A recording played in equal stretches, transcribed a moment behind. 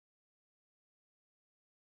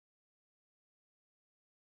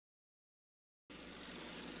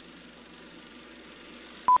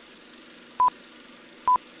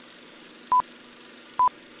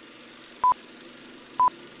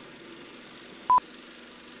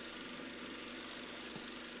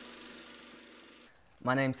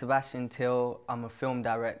My name's Sebastian Thiel. I'm a film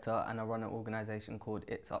director and I run an organisation called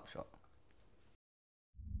Its Upshot.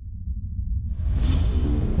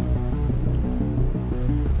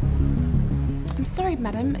 I'm sorry,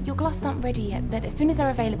 madam, your glasses aren't ready yet, but as soon as they're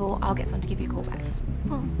available, I'll get someone to give you a call back.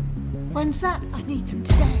 Well, when's that? I need them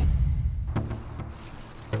today.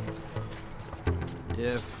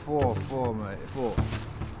 Yeah, four, mate, four.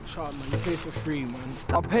 Shut up, man, you pay for 3, man.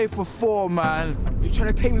 I'll pay for 4, man. You're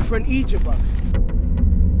trying to take me for an Egypt, bruv.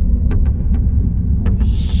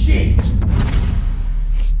 Shit! Talk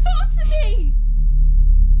to me!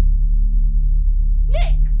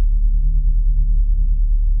 Nick!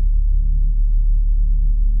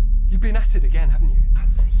 You've been at it again, haven't you?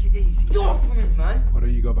 Take it easy. Get off me, man! Why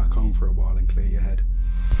don't you go back home for a while and clear your head?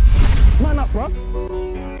 Man up, bruv.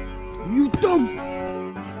 You dumb!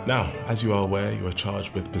 Now, as you are aware, you are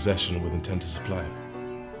charged with possession with intent to supply.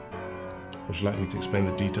 Would you like me to explain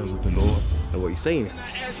the details of the law? And what you're saying?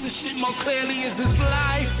 Ask the shit more clearly, is this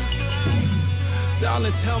life?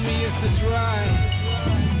 Darling, tell me, is this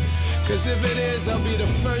right? Cause if it is, I'll be the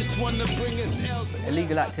first one to bring us else.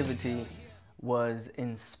 Illegal activity was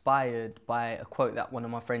inspired by a quote that one of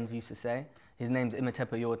my friends used to say. His name's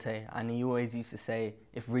Auteur, and he always used to say,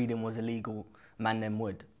 if reading was illegal, man them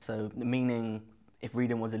would. So meaning, if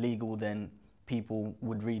reading was illegal, then people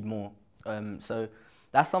would read more. So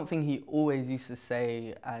that's something he always used to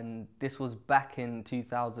say, and this was back in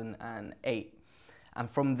 2008. And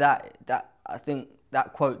from that I think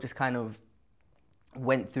that quote just kind of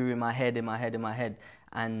went through in my head,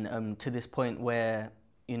 and to this point where,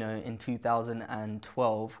 you know, in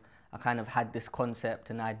 2012, I kind of had this concept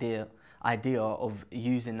and idea of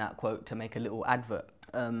using that quote to make a little advert.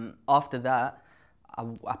 After that,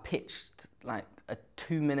 I pitched like a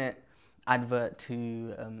 2-minute advert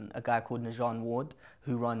to a guy called Najan Ward,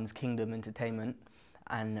 who runs Kingdom Entertainment,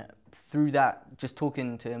 and through that, just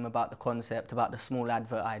talking to him about the concept, about the small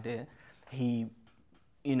advert idea, he,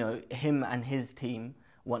 you know, him and his team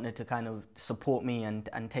wanted to kind of support me and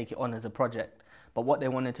take it on as a project. But what they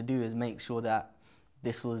wanted to do is make sure that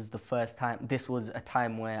this was the first time, this was a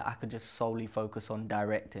time where I could just solely focus on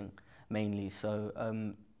directing mainly. So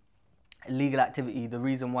illegal activity, the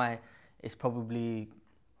reason why it's probably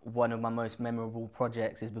one of my most memorable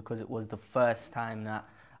projects is because it was the first time that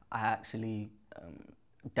I actually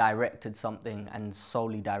directed something and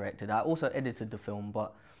solely directed. I also edited the film,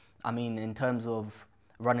 but I mean, in terms of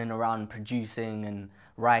running around producing and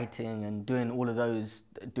writing and doing all of those,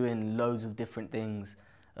 doing loads of different things,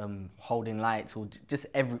 holding lights, or just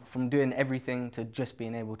from doing everything to just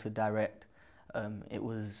being able to direct, it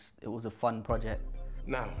was a fun project.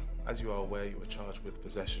 Now, as you are aware, you are charged with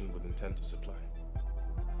possession with intent to supply.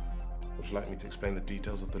 Would you like me to explain the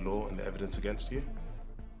details of the law and the evidence against you?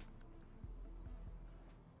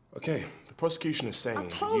 Okay, the prosecution is saying I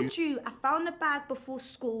told you I found the bag before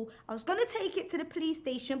school. I was gonna take it to the police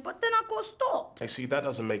station, but then I got stopped. Hey, see, that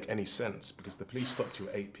doesn't make any sense because the police stopped you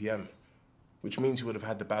at 8 p.m, which means you would have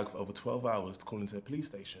had the bag for over 12 hours to call into a police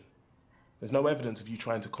station. There's no evidence of you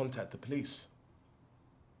trying to contact the police.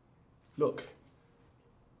 Look,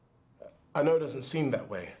 I know it doesn't seem that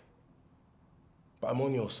way, but I'm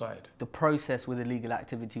on your side. The process with illegal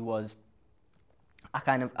activity was, I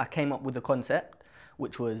came up with a concept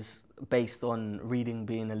which was based on reading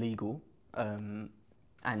being illegal, and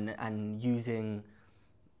using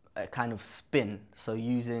a kind of spin, so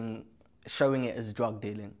showing it as drug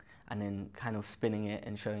dealing, and then kind of spinning it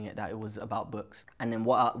and showing it that it was about books. And then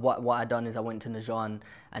what I done is I went to Najan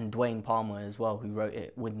and Dwayne Palmer as well, who wrote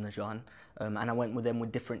it with Najan, and I went with them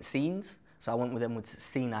with different scenes. So I went with them with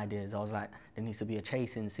scene ideas. I was like, there needs to be a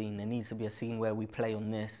chasing scene, there needs to be a scene where we play on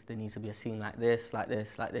this, there needs to be a scene like this, like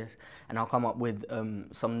this, like this. And I'll come up with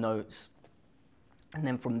some notes. And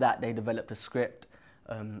then from that, they developed a script.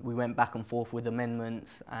 We went back and forth with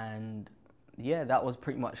amendments, and yeah, that was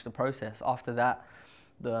pretty much the process. After that,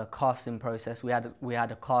 the casting process, we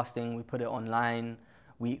had a casting, we put it online.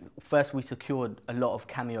 First we secured a lot of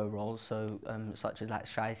cameo roles, so such as like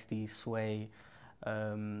Shiesty, Sway,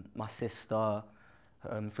 my sister,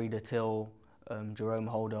 Frida Till, Jerome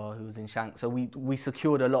Holder, who was in Shank. So we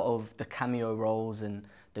secured a lot of the cameo roles and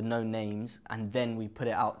the known names, and then we put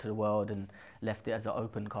it out to the world and left it as an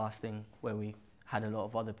open casting where we had a lot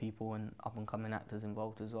of other people and up-and-coming actors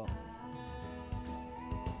involved as well.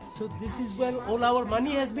 So this is where all our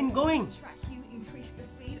money has been going.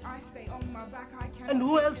 And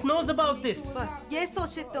who else knows about this? बस ये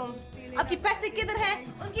सोचे तुम आपकी पैसे किधर हैं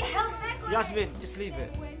उनकी help है कोई Yasmin, just leave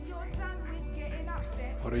it.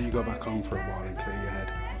 Why don't you go back home for a while and clear your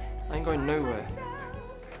head? I ain't going nowhere.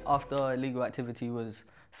 After Illegal Activity was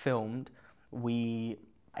filmed, we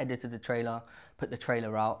edited the trailer, put the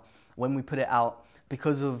trailer out. When we put it out,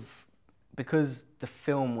 because the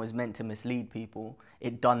film was meant to mislead people,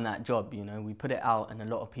 it done that job, you know. We put it out and a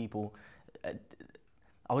lot of people,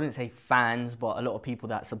 I wouldn't say fans, but a lot of people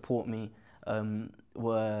that support me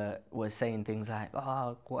were saying things like,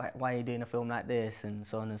 oh, why are you doing a film like this, and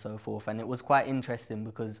so on and so forth. And it was quite interesting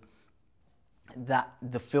because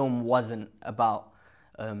the film wasn't about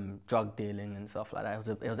drug dealing and stuff like that.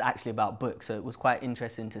 It was actually about books, so it was quite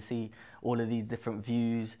interesting to see all of these different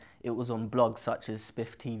views. It was on blogs such as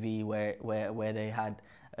Spiff TV where they had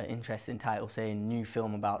an interesting title saying new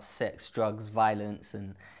film about sex, drugs, violence,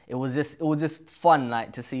 and it was just fun,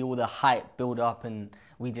 like, to see all the hype build up, and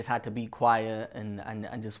we just had to be quiet and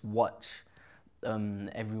just watch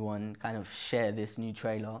everyone kind of share this new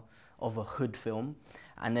trailer of a hood film.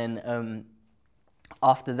 And then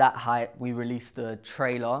after that hype, we released the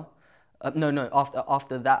trailer.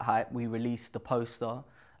 After that hype, we released the poster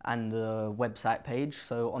and the website page.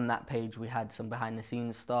 So on that page, we had some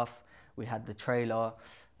behind-the-scenes stuff. We had the trailer,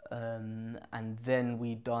 and then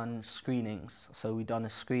we done screenings. So we done a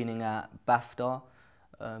screening at BAFTA.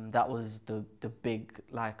 That was the big,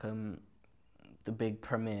 like, the big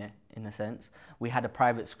premiere in a sense. We had a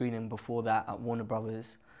private screening before that at Warner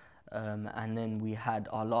Brothers. And then we had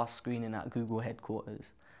our last screening at Google headquarters,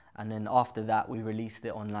 and then after that we released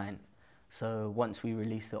it online. So once we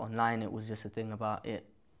released it online, it was just a thing about it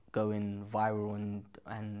going viral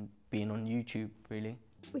and being on YouTube, really.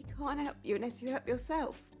 We can't help you unless you help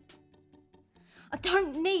yourself. I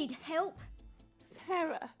don't need help.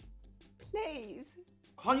 Sarah, please.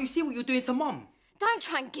 Can't you see what you're doing to Mum? Don't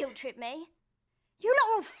try and guilt trip me. You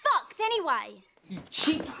lot are all fucked anyway. You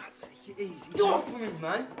cheap! Take it easy. Get off me,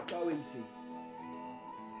 man. Go easy.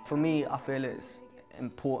 For me, I feel it's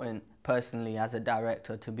important personally as a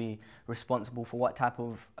director to be responsible for what type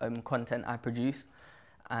of content I produce,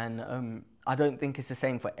 and I don't think it's the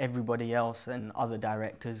same for everybody else and other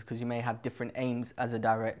directors, because you may have different aims as a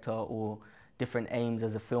director or different aims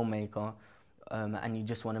as a filmmaker, and you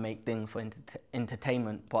just want to make things for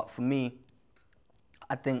entertainment. But for me,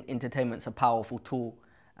 I think entertainment's a powerful tool,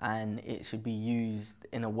 and it should be used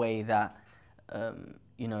in a way that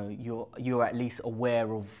you know, you're at least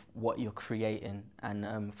aware of what you're creating.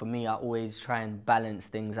 And for me, I always try and balance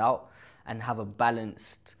things out and have a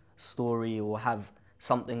balanced story, or have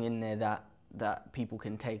something in there that people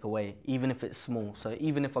can take away, even if it's small. So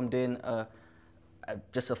even if I'm doing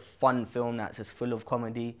just a fun film that's just full of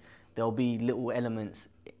comedy, there'll be little elements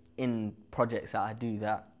in projects that I do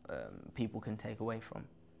that people can take away from.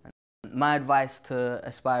 My advice to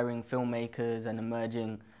aspiring filmmakers and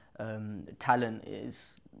emerging talent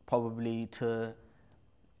is probably to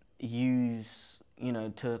use,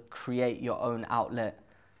 to create your own outlet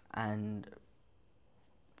and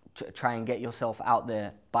try and get yourself out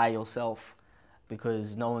there by yourself,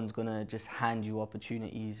 because no one's gonna just hand you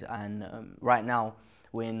opportunities. And right now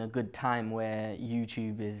we're in a good time where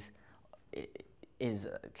YouTube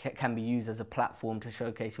can be used as a platform to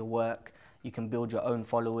showcase your work. You can build your own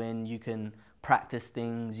following, you can practice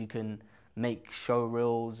things, you can make show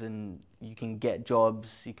reels, and you can get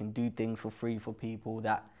jobs, you can do things for free for people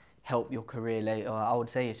that help your career later. I would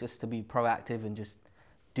say it's just to be proactive and just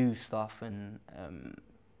do stuff and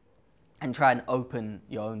try and open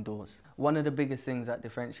your own doors. One of the biggest things that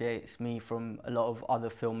differentiates me from a lot of other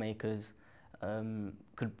filmmakers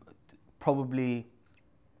could probably,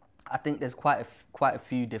 I think there's quite a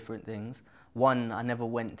few different things. One, I never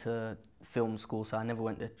went to film school, so I never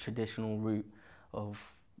went the traditional route of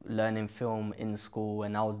learning film in school,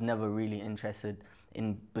 and I was never really interested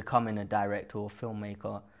in becoming a director or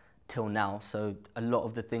filmmaker till now. So a lot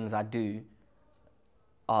of the things I do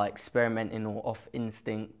are experimenting or off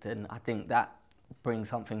instinct, and I think that brings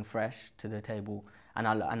something fresh to the table. And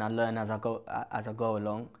I learn as I go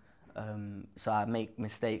along. So I make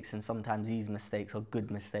mistakes, and sometimes these mistakes are good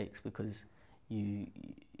mistakes because you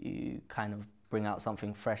kind of bring out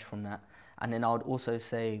something fresh from that. And then I would also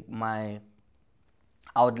say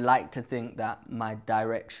I would like to think that my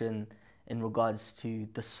direction in regards to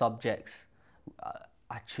the subjects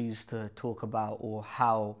I choose to talk about, or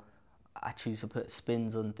how I choose to put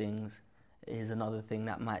spins on things, is another thing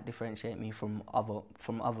that might differentiate me from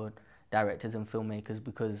other directors and filmmakers,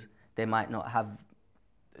 because they might not have,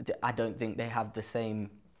 I don't think they have the same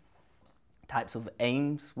types of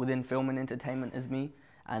aims within film and entertainment as me,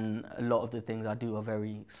 and a lot of the things I do are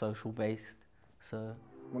very social based. So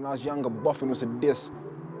when I was younger, buffing was a diss,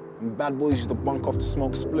 and bad boys used to bunk off to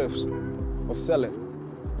smoke spliffs or sell it,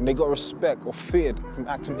 and they got respect or feared from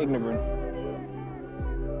acting ignorant.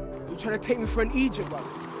 You're trying to take me for an Egypt, bro.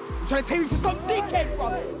 You trying to take me for some dickhead,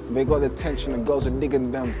 bro? They got the attention, the girls are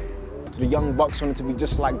digging them. So the young bucks wanted to be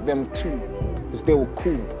just like them too, because they were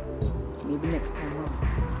cool. Maybe next time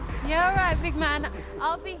round. Yeah, all right, big man.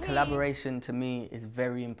 I'll be here. Collaboration to me is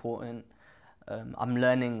very important. I'm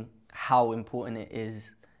learning how important it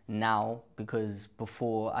is now, because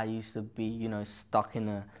before I used to be, you know, stuck in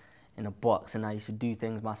a box, and I used to do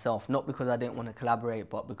things myself. Not because I didn't want to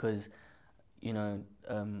collaborate, but because, you know,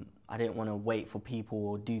 I didn't want to wait for people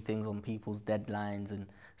or do things on people's deadlines and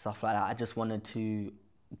stuff like that. I just wanted to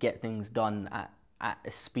get things done at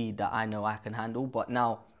a speed that I know I can handle. But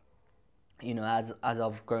now, you know, as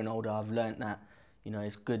I've grown older, I've learned that, you know,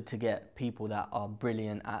 it's good to get people that are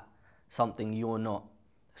brilliant at something you're not,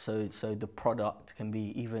 so the product can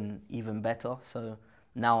be even better. So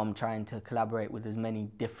now I'm trying to collaborate with as many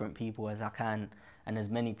different people as I can, and as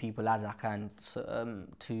many people as I can,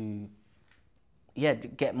 to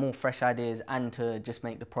get more fresh ideas and to just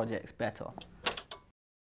make the projects better.